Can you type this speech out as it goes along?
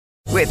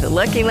With the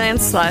Lucky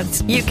Land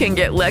Slots, you can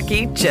get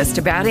lucky just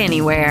about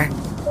anywhere.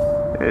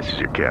 This is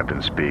your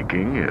captain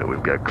speaking.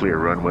 We've got clear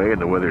runway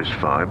and the weather's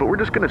fine, but we're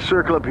just going to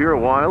circle up here a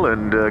while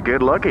and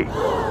get lucky.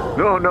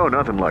 No,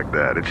 nothing like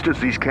that. It's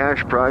just these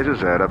cash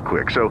prizes add up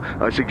quick. So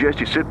I suggest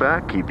you sit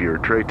back, keep your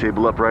tray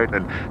table upright,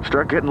 and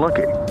start getting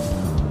lucky.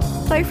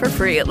 Play for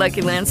free at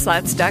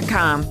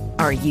LuckyLandSlots.com.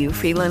 Are you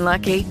feeling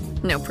lucky?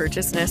 No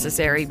purchase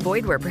necessary.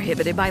 Void where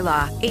prohibited by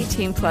law.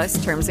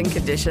 18+ terms and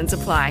conditions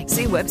apply.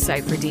 See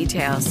website for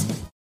details.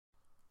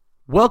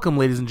 Welcome,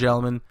 ladies and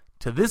gentlemen,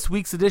 to this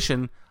week's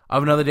edition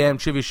of Another Damn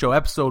Trivia Show,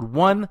 episode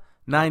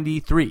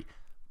 193.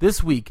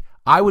 This week,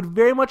 I would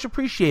very much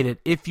appreciate it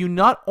if you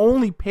not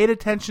only paid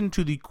attention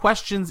to the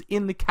questions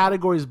in the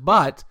categories,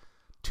 but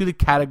to the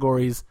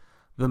categories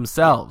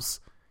themselves.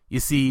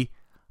 You see,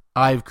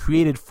 I've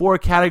created 4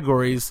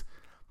 categories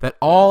that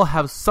all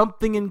have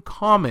something in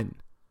common,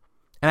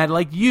 and I'd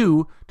like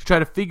you to try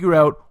to figure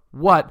out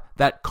what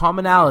that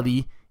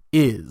commonality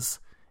is.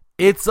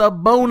 It's a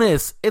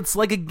bonus. It's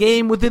like a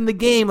game within the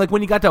game, like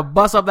when you got to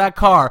bust up that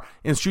car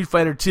in Street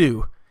Fighter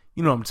 2.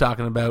 You know what I'm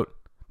talking about.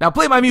 Now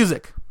play my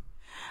music.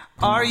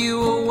 Are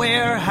you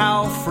aware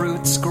how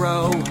fruits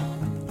grow?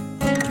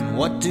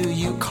 What do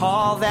you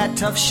call that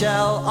tough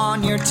shell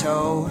on your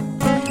toe?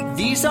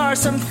 These are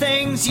some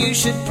things you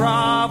should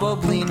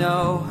probably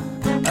know.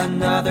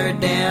 Another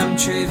damn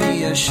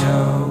trivia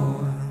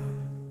show.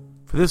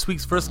 For this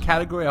week's first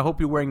category, I hope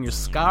you're wearing your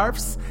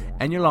scarves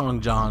and your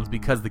long johns,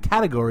 because the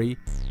category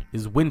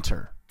is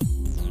winter.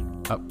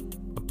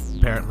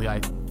 Apparently,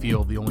 I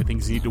feel the only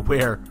things you need to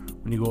wear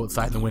when you go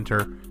outside in the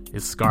winter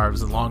is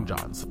scarves and long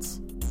johns. It's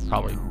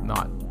probably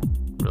not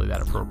really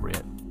that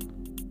appropriate.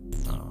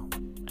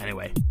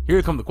 Anyway,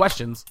 here come the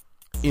questions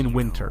in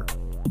winter.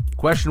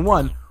 Question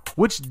 1.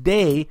 Which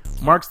day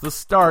marks the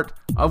start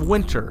of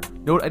winter?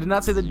 Note, I did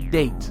not say the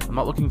date. I'm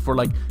not looking for,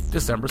 like,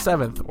 December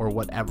 7th or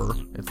whatever.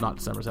 It's not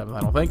December 7th, I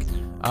don't think.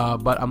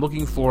 But I'm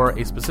looking for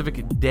a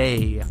specific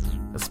day,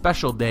 a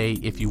special day,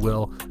 if you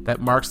will,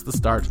 that marks the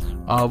start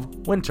of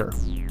winter.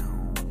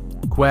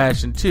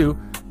 Question 2.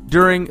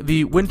 During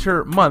the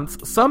winter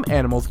months, some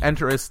animals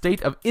enter a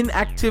state of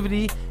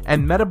inactivity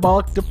and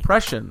metabolic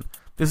depression.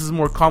 This is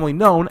more commonly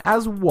known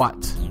as what?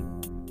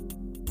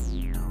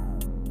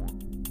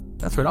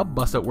 That's right, I'll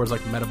bust out words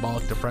like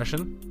metabolic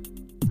depression.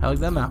 I like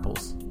them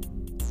apples.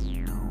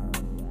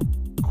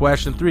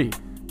 Question 3.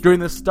 During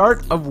the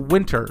start of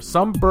winter,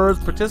 some birds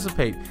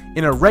participate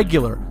in a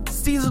regular,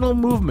 seasonal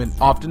movement,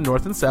 often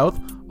north and south,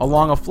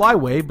 along a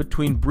flyway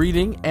between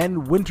breeding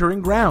and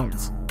wintering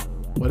grounds.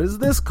 What is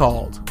this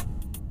called?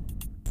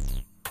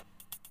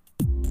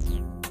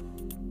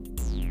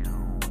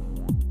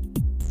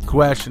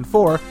 Question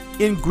 4.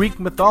 In Greek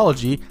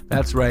mythology,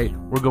 that's right,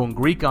 we're going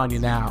Greek on you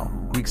now,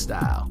 Greek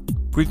style.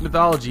 Greek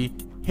mythology,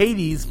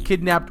 Hades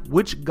kidnapped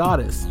which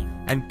goddess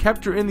and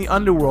kept her in the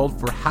underworld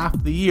for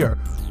half the year,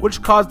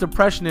 which caused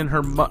depression in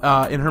her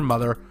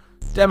mother,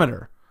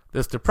 Demeter.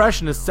 This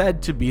depression is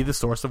said to be the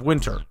source of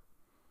winter.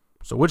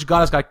 So which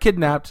goddess got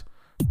kidnapped,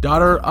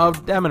 daughter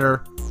of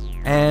Demeter,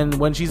 and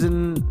when she's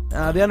in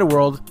the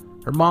underworld,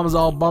 her mom is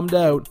all bummed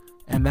out,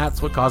 and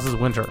that's what causes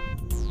winter.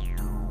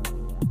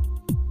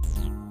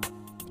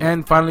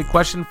 And finally,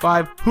 question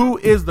 5. Who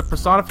is the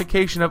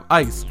personification of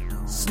ice,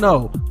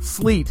 snow,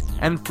 sleet,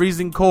 and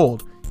freezing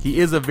cold?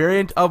 He is a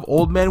variant of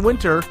Old Man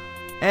Winter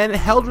and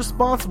held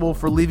responsible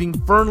for leaving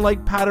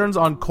fern-like patterns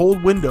on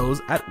cold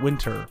windows at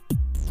winter.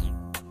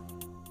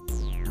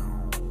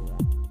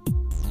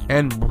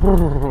 And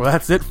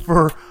that's it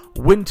for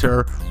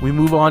winter. We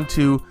move on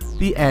to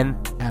the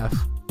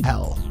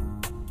NFL.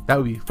 That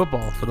would be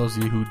football for those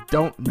of you who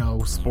don't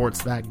know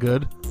sports that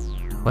good.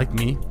 Like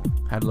me,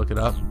 had to look it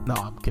up. No,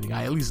 I'm kidding.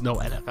 I at least know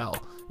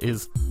NFL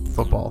is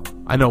football.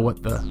 I know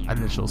what the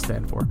initials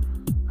stand for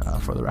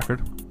the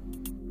record.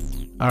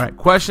 All right,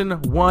 question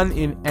 1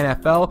 in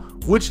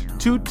NFL. Which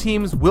 2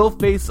 teams will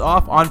face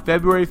off on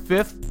February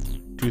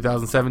 5th,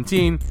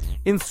 2017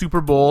 in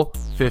Super Bowl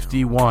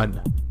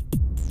 51?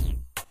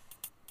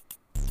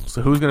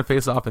 So who's going to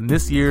face off in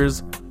this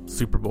year's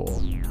Super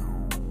Bowl?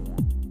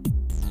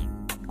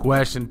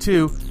 Question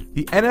 2.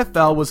 The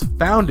NFL was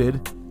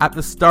founded at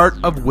the start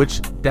of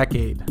which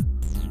decade?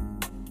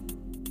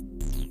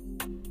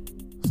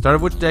 Start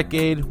of which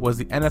decade was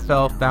the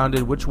NFL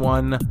founded? Which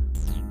one?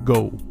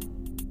 Go.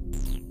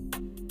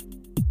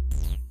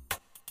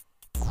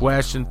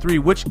 Question 3.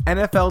 Which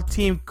NFL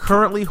team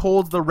currently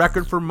holds the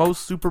record for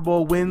most Super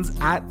Bowl wins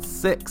at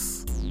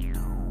 6?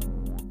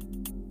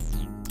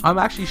 I'm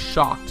actually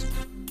shocked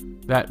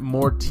that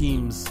more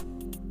teams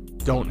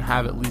don't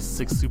have at least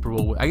 6 Super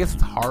Bowl wins. I guess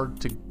it's hard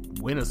to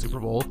win a Super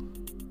Bowl,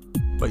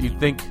 but you'd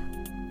think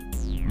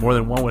more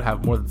than one would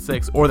have more than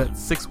 6, or that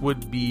 6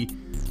 wouldn't be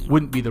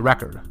the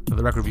record. That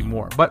the record would be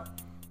more. But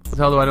what the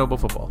hell do I know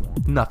about football?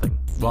 Nothing.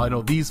 Well, I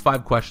know these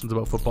 5 questions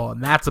about football,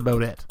 and that's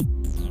about it.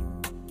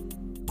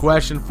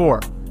 Question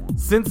 4.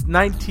 Since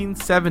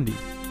 1970,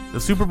 the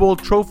Super Bowl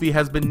trophy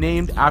has been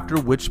named after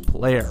which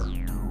player?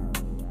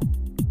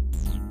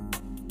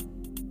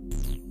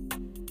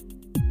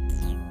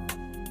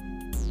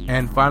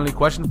 And finally,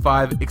 question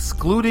 5,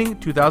 excluding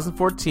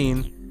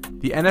 2014,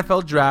 the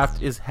NFL draft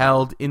is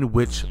held in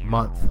which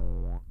month?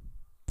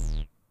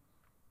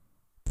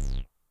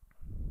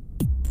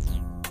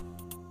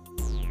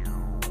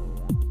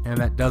 And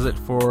that does it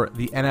for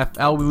the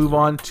NFL. We move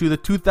on to the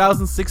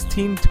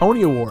 2016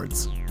 Tony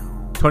Awards.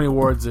 Tony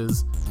Awards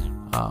is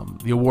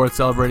the award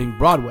celebrating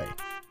Broadway.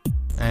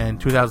 And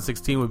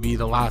 2016 would be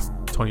the last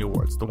Tony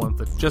Awards, the ones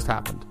that just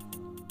happened.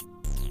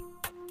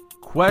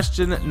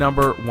 Question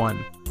number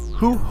 1.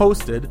 Who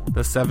hosted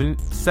the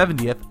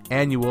 70th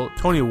Annual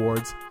Tony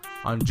Awards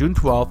on June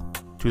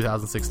 12th,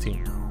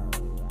 2016?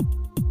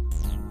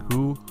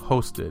 Who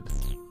hosted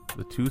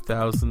the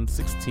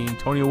 2016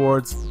 Tony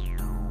Awards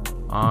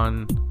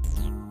on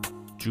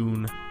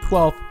June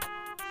 12th?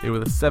 They were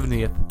the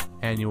 70th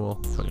Annual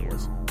Tony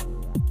Awards.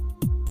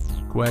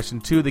 Question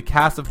 2. The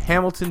cast of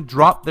Hamilton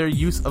dropped their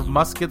use of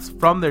muskets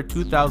from their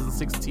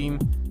 2016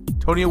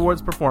 Tony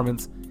Awards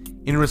performance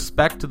in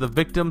respect to the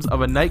victims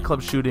of a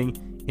nightclub shooting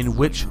in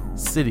which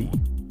city?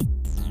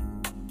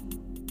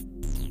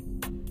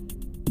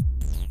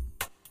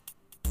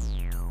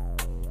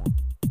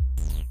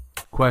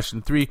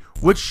 Question 3.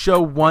 Which show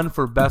won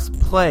for Best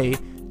Play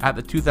at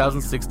the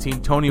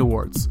 2016 Tony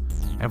Awards?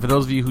 And for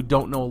those of you who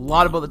don't know a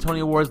lot about the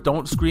Tony Awards,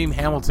 don't scream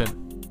Hamilton.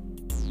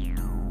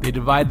 They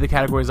divided the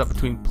categories up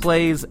between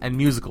plays and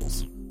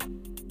musicals.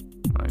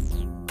 Right.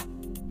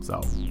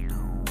 So,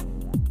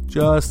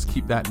 just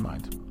keep that in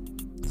mind.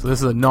 So this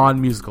is a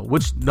non-musical.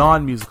 Which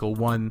non-musical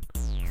won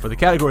for the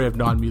category of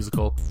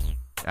non-musical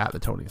at the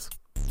Tonys?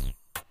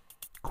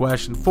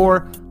 Question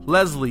 4.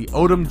 Leslie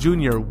Odom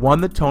Jr.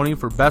 won the Tony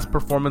for Best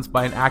Performance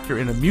by an Actor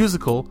in a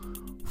Musical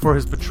for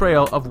his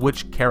portrayal of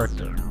which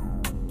character?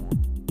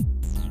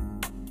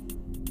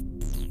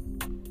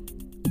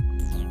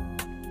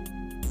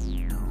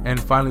 And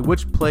finally,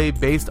 which play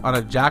based on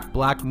a Jack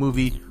Black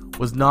movie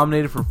was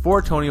nominated for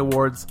 4 Tony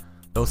Awards,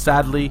 though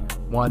sadly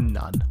won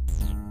none?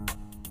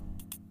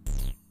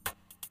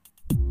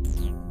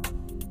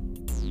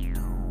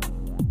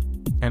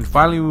 And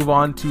finally, we move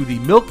on to the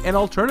Milk and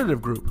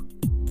Alternative Group.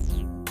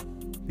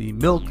 The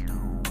Milk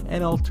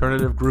and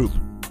Alternative Group.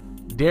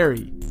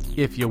 Dairy,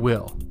 if you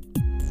will.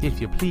 If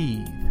you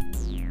please.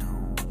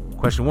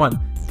 Question 1.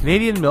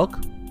 Canadian milk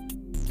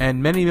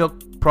and many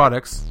milk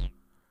products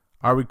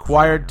are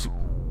required to...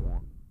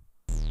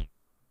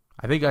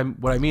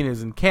 what I mean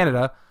is in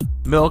Canada,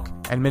 milk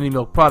and many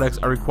milk products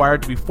are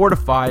required to be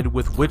fortified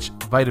with which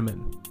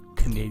vitamin?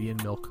 Canadian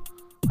milk.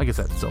 I guess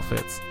that still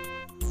fits.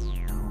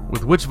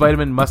 With which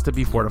vitamin must it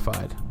be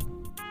fortified?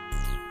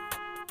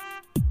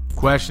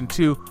 Question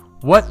 2.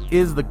 What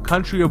is the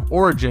country of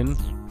origin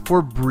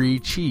for Brie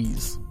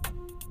cheese?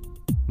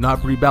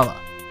 Not Brie Bella.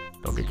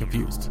 Don't get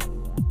confused.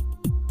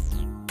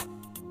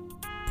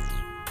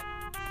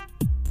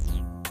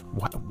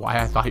 Why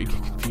I thought you'd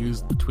get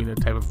confused between a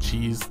type of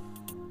cheese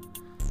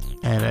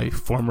and a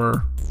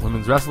former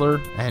women's wrestler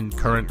and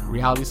current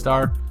reality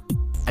star,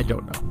 I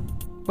don't know.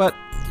 But,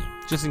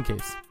 just in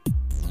case.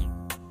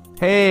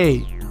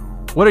 Hey,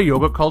 what are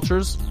yogurt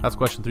cultures? That's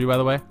question 3, by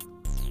the way.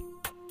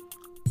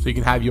 So you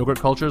can have yogurt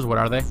cultures. What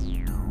are they?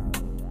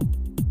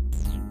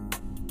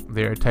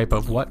 They're a type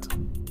of what?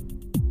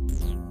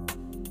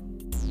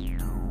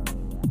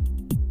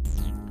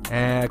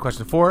 And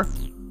question 4.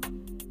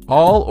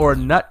 All or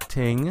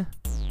Nutting,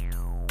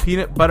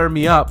 Peanut Butter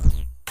Me Up,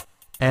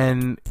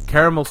 and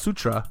Caramel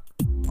Sutra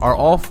are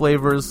all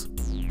flavors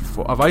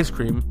of ice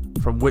cream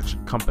from which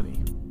company?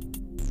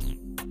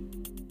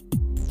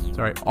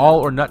 Sorry, All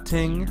or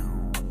Nutting,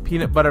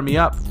 Peanut Butter Me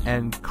Up,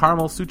 and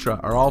Caramel Sutra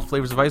are all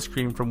flavors of ice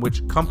cream from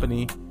which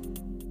company?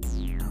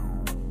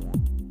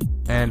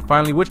 And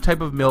finally, which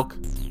type of milk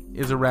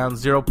is around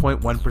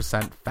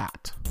 0.1%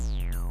 fat?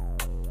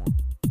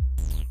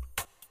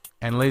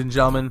 And ladies and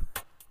gentlemen,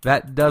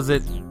 that does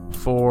it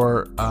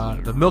for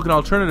the Milk and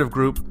Alternative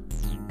Group,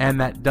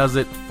 and that does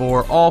it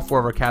for all 4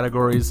 of our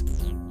categories.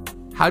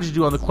 How did you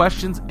do on the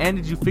questions, and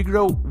did you figure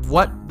out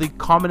what the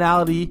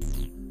commonality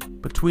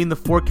between the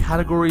 4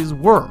 categories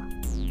were?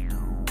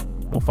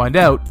 We'll find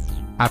out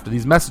after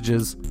these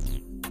messages,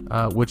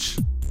 which,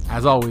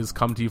 as always,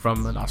 come to you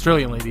from an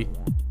Australian lady.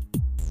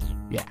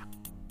 Yeah.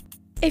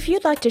 If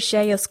you'd like to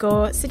share your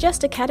score,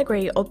 suggest a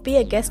category, or be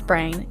a guest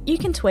brain, you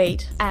can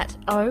tweet at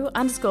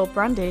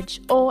 @O_Brundage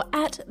or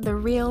at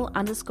 @thereal_ADTS.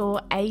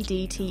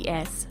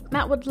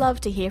 Matt would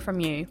love to hear from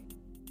you.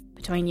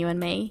 Between you and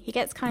me, he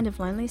gets kind of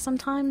lonely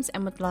sometimes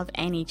and would love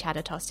any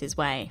chatter tossed his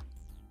way.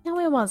 Now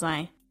where was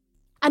I?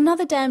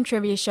 Another Damn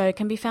Trivia Show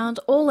can be found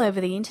all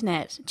over the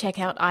internet. Check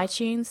out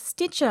iTunes,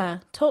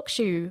 Stitcher,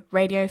 TalkShoe,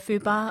 Radio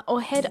Fubar,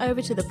 or head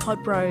over to the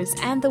Pod Bros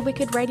and the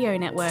Wicked Radio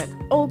Network.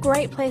 All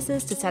great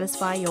places to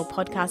satisfy your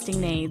podcasting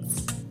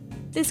needs.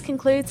 This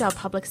concludes our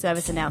public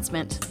service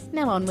announcement.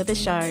 Now on with the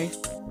show.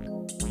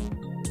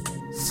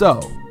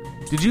 So,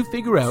 did you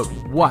figure out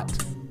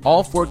what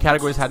all 4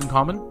 categories had in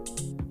common?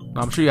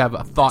 Now, I'm sure you have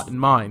a thought in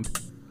mind,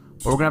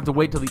 but we're going to have to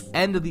wait till the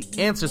end of the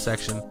answer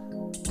section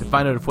to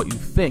find out if what you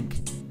think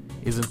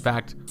is in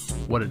fact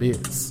what it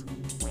is.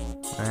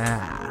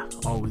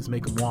 Always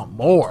make them want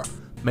more.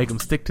 make them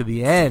stick to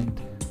the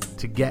end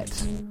to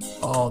get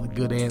all the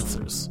good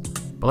answers.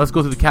 But let's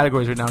go through the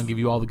categories right now and give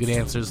you all the good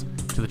answers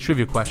to the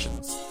trivia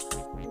questions.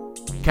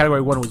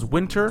 Category 1 was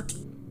winter.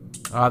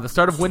 The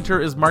start of winter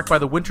is marked by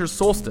the winter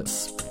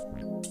solstice.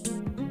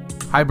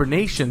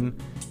 Hibernation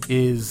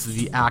is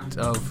the act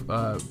of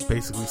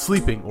basically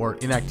sleeping or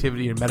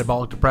inactivity and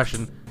metabolic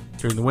depression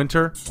during the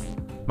winter.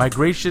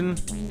 Migration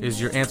is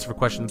your answer for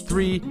question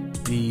 3,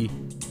 the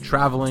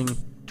traveling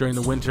during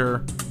the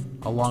winter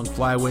along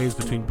flyways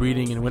between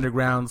breeding and winter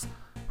grounds.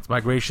 It's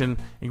migration.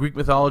 In Greek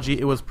mythology,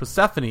 it was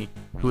Persephone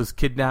who was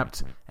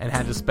kidnapped and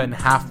had to spend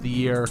half the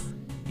year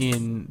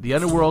in the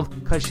underworld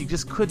because she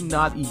just could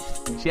not eat.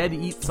 She had to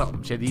eat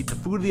something. She had to eat the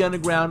food of the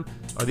underground,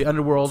 or the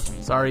underworld,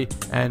 sorry,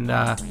 and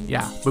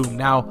boom,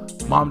 now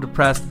mom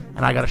depressed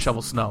and I gotta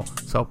shovel snow.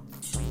 So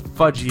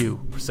fudge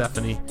you,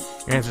 Persephone.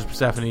 Your answer is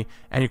Persephone.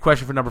 And your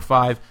question for number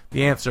 5,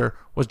 the answer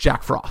was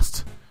Jack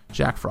Frost.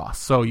 Jack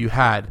Frost. So you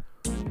had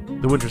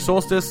the winter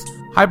solstice,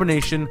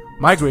 hibernation,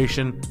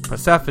 migration,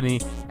 Persephone,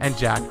 and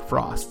Jack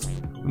Frost.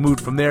 We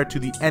moved from there to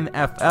the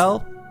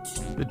NFL.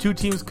 The two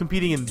teams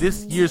competing in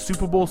this year's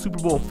Super Bowl, Super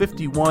Bowl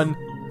 51,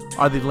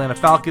 are the Atlanta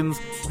Falcons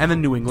and the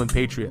New England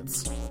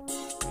Patriots.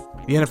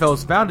 The NFL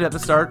was founded at the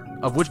start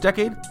of which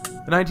decade?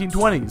 The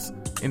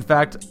 1920s. In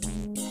fact,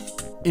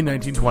 in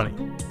 1920.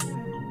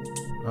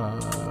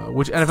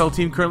 Which NFL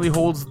team currently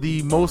holds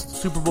the most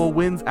Super Bowl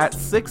wins at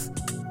 6?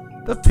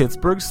 The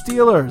Pittsburgh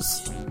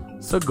Steelers.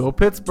 So go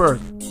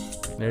Pittsburgh.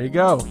 There you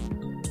go.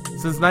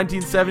 Since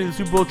 1970, the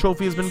Super Bowl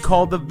trophy has been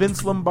called the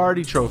Vince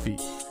Lombardi Trophy.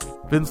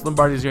 Vince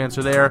Lombardi is your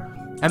answer there.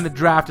 And the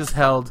draft is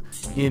held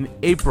in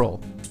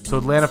April. So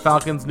Atlanta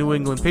Falcons, New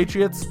England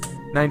Patriots,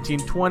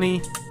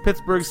 1920,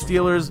 Pittsburgh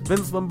Steelers,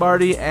 Vince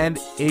Lombardi, and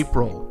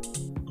April.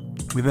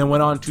 We then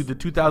went on to the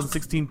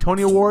 2016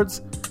 Tony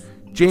Awards.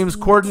 James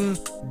Corden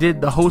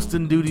did the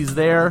hosting duties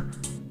there,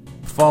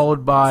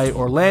 followed by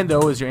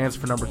Orlando is your answer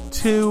for number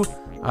 2.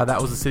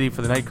 That was the city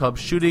for the nightclub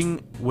shooting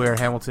where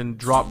Hamilton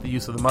dropped the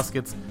use of the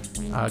muskets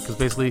because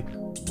basically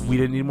we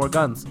didn't need more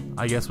guns,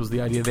 I guess was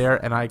the idea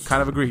there, and I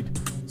kind of agreed.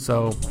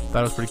 So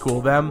that was pretty cool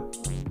of them.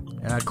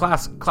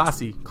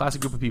 Classy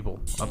group of people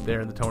up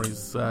there in the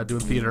Tonys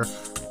doing theater,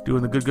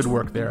 doing the good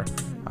work there.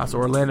 So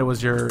Orlando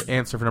was your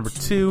answer for number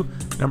 2.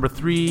 Number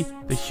 3,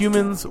 The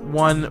Humans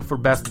won for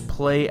Best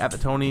Play at the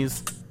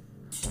Tonys.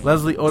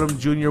 Leslie Odom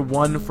Jr.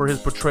 won for his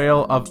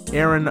portrayal of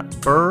Aaron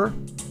Burr.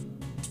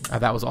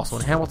 That was also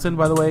in Hamilton,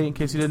 by the way, in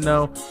case you didn't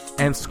know.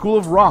 And School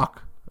of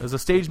Rock is a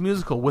stage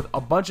musical with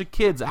a bunch of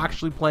kids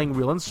actually playing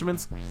real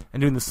instruments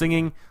and doing the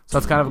singing. So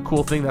that's kind of a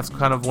cool thing. That's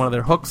kind of one of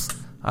their hooks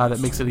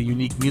that makes it a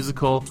unique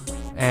musical.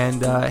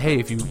 And hey,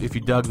 if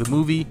you dug the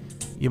movie,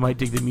 you might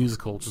dig the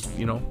musical. Just,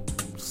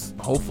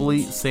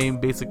 hopefully same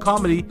basic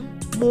comedy,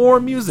 more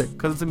music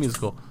because it's a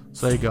musical.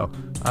 So there you go.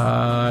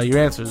 Your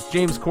answers: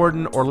 James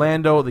Corden,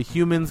 Orlando, The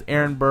Humans,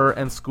 Aaron Burr,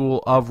 and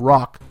School of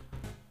Rock.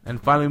 And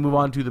finally move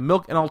on to the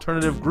milk and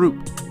alternative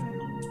group.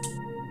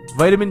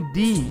 Vitamin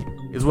D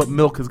is what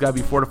milk has got to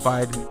be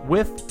fortified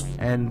with,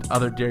 and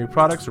other dairy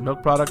products or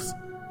milk products.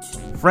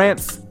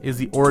 France is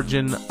the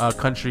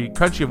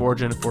country of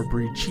origin for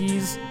brie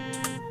cheese.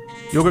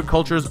 Yogurt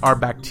cultures are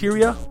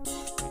bacteria.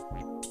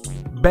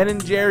 Ben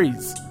 &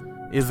 Jerry's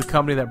is the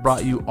company that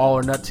brought you All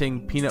or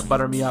Nothing, Peanut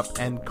Butter Me Up,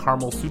 and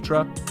Caramel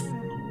Sutra.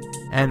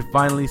 And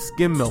finally,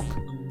 skim milk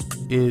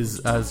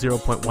is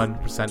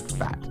 0.1%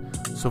 fat.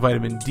 So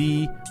vitamin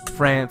D,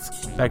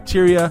 France,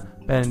 bacteria,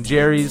 Ben &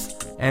 Jerry's,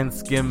 and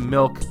skim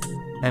milk.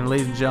 And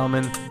ladies and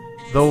gentlemen,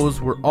 those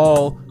were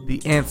all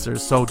the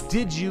answers. So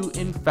did you,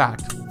 in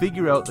fact,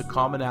 figure out the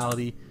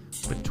commonality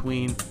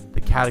between the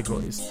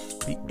categories?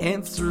 The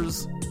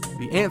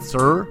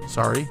answer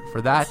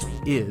for that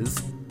is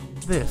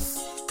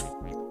this.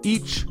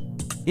 Each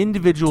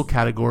individual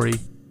category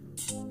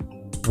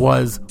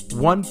was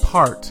one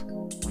part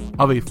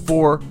of a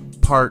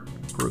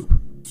 4-part group,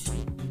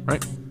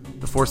 right?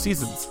 The 4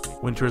 seasons.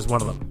 Winter is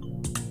one of them.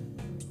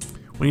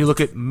 When you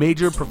look at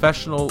major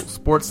professional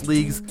sports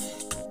leagues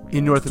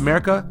in North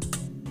America,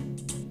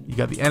 you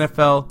got the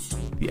NFL,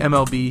 the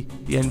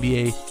MLB, the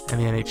NBA,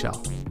 and the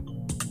NHL.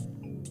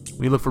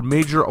 When you look for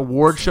major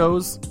award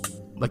shows,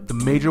 like the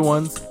major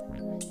ones,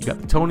 you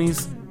got the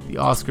Tonys, the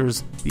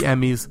Oscars, the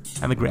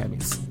Emmys, and the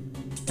Grammys.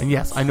 And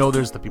yes, I know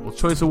there's the People's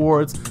Choice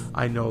Awards.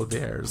 I know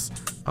there's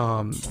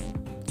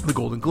the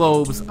Golden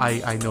Globes.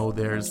 I know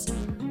there's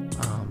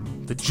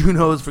the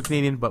Junos for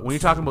Canadian. But when you're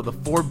talking about the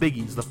 4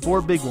 biggies, the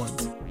 4 big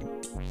ones,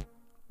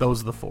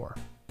 those are the 4.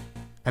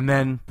 And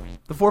then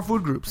the 4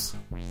 food groups,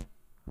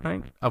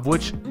 right? Of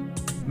which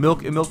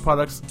milk and milk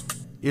products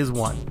is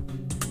one.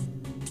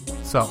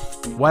 So,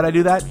 why'd I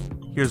do that?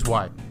 Here's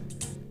why.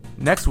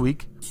 Next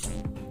week,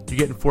 you're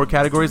getting 4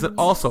 categories that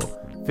also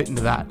fit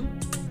into that.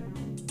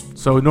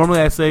 So normally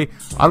I say,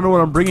 I don't know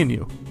what I'm bringing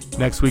you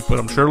next week, but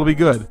I'm sure it'll be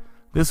good.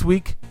 This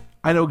week,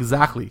 I know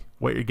exactly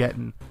what you're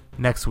getting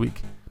next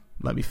week.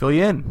 Let me fill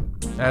you in.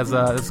 This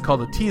is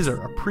called a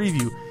teaser, a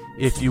preview,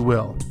 if you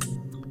will.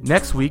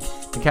 Next week,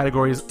 the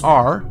categories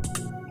are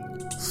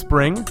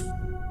Spring,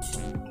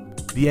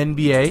 the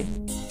NBA,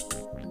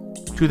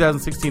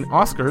 2016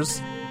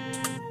 Oscars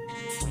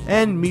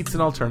and meets an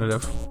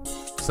alternative.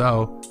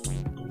 So,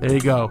 there you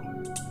go.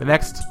 The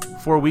next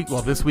 4 weeks,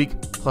 well, this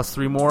week plus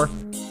 3 more,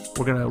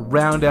 we're going to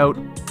round out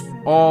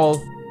all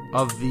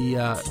of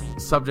the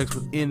subjects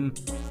within,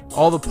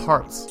 all the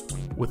parts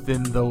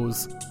within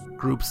those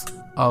groups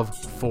of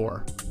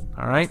 4.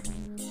 All right?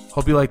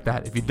 Hope you like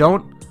that. If you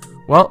don't,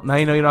 well, now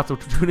you know you don't have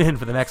to tune in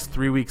for the next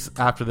 3 weeks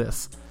after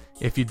this.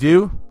 If you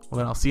do, well,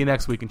 then I'll see you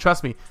next week. And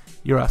trust me,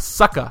 you're a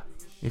sucker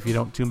if you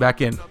don't tune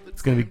back in.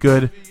 It's going to be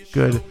good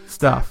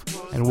stuff.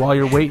 And while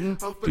you're waiting,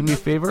 do me a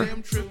favor,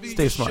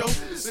 stay smart.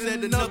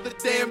 Another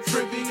damn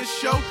trivia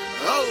show.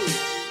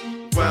 Oh.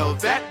 Well,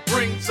 that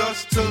brings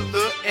us to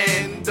the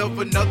end of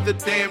another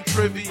damn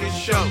trivia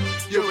show.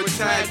 You're a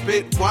tad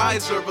bit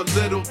wiser, a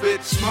little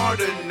bit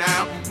smarter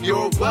now.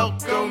 You're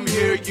welcome,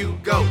 here you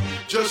go.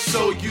 Just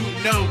so you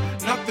know,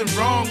 nothing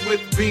wrong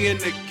with being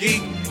a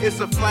geek. It's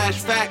a flash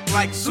fact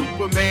like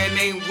Superman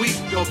ain't weak,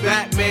 or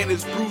Batman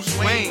is Bruce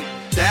Wayne.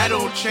 That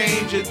don't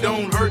change, it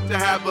don't hurt to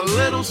have a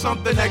little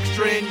something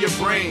extra in your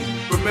brain.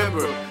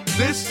 Remember,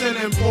 this is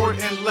an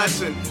important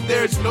lesson.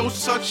 There's no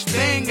such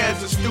thing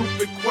as a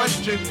stupid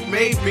question.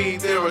 Maybe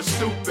there are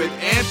stupid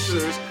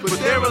answers, but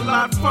they're a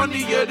lot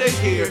funnier to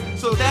hear,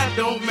 so that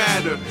don't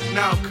matter.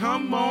 Now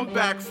come on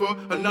back for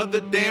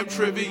another damn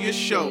trivia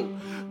show.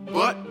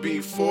 But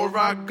before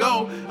I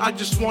go, I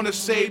just want to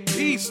say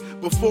peace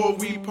before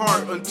we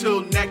part.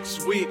 Until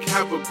next week,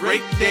 have a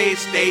great day,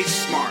 stay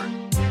smart.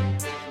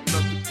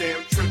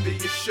 Damn trivia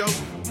show.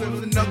 There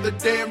was another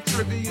damn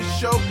trivia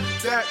show.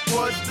 That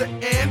was the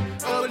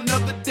end of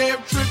another damn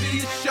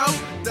trivia show.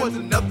 That was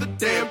another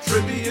damn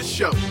trivia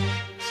show.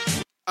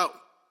 Oh.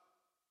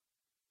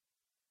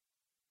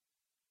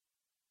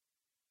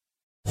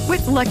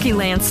 With Lucky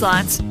Land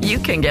Slots, you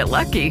can get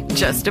lucky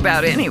just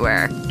about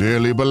anywhere.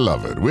 Dearly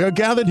beloved, we are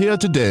gathered here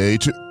today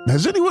to...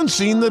 Has anyone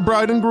seen the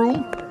bride and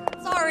groom?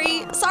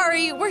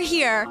 Sorry, we're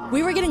here.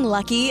 We were getting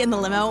lucky in the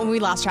limo and we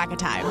lost track of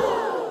time.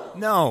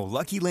 No,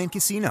 Lucky Land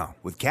Casino,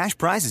 with cash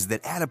prizes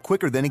that add up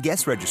quicker than a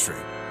guest registry.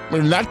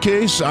 In that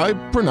case, I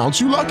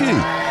pronounce you lucky.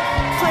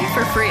 Play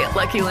for free at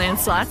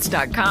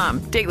LuckyLandSlots.com.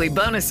 Daily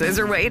bonuses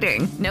are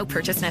waiting. No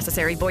purchase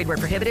necessary. Void where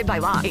prohibited by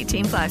law.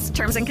 18+.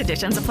 Terms and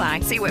conditions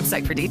apply. See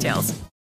website for details.